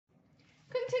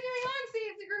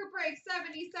Group Break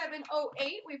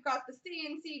 7708. We've got the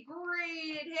CNC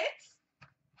graded hits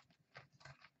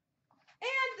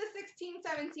and the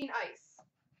 16-17 ice.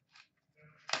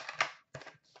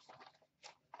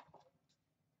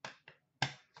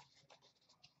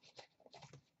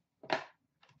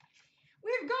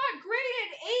 We've got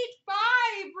graded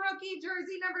 8-5 rookie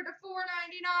jersey number to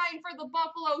 499 for the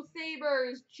Buffalo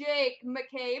Sabres, Jake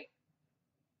McCabe.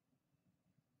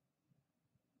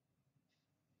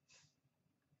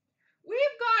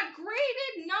 We've got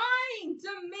graded 9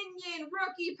 Dominion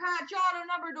rookie patch auto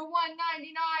number to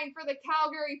 199 for the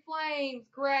Calgary Flames,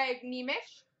 Greg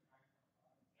Nemish.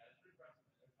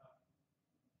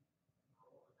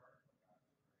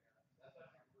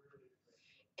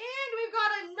 And we've got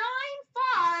a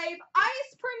 9-5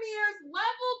 Ice Premiers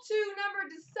Level 2 number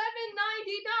to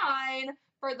 799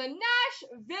 for the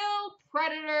Nashville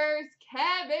Predators,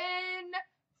 Kevin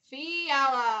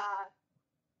Fiala.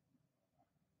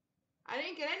 I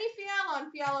didn't get any Fiala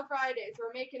on Fiala Fridays.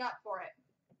 We're making up for it.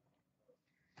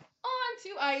 On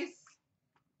to ice.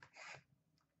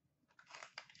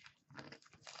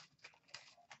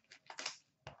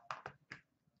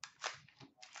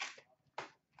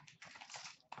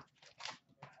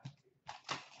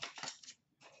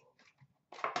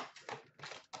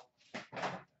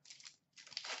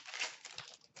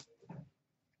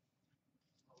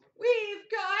 We've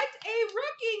got a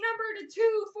rookie number to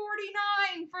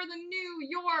 249 for the New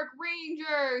York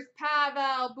Rangers,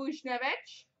 Pavel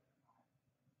Buchnevich.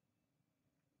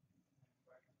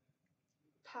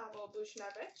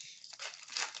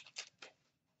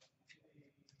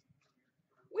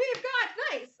 We've got,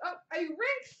 nice, a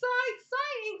rinkside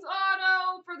signings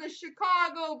auto for the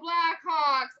Chicago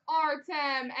Blackhawks,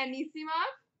 Artem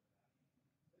Anisimov.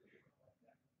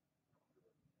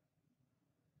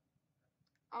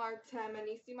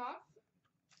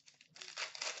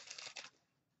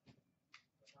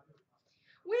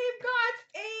 We've got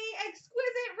a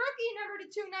exquisite rookie number to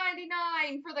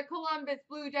 299 for the Columbus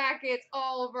Blue Jackets,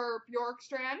 Oliver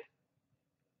Bjorkstrand.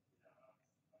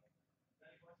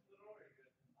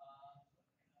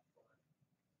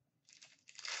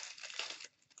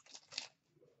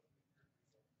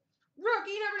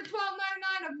 Rookie number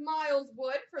 1299 of Miles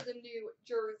Wood for the New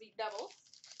Jersey Devils.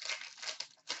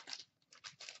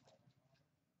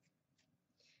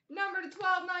 Number to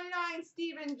 1299,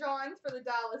 Stephen Johns for the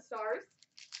Dallas Stars.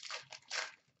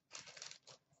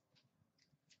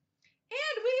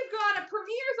 And we've got a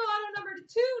Premier's Auto number to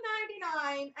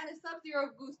 299 and a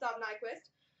Sub-Zero Gustav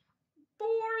Nyquist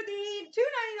for the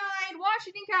 299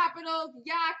 Washington Capitals,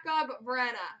 Jakub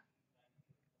Vrana.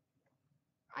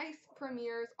 Ice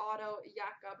Premier's Auto,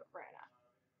 Jakub Vrana.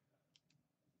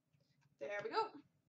 There we go.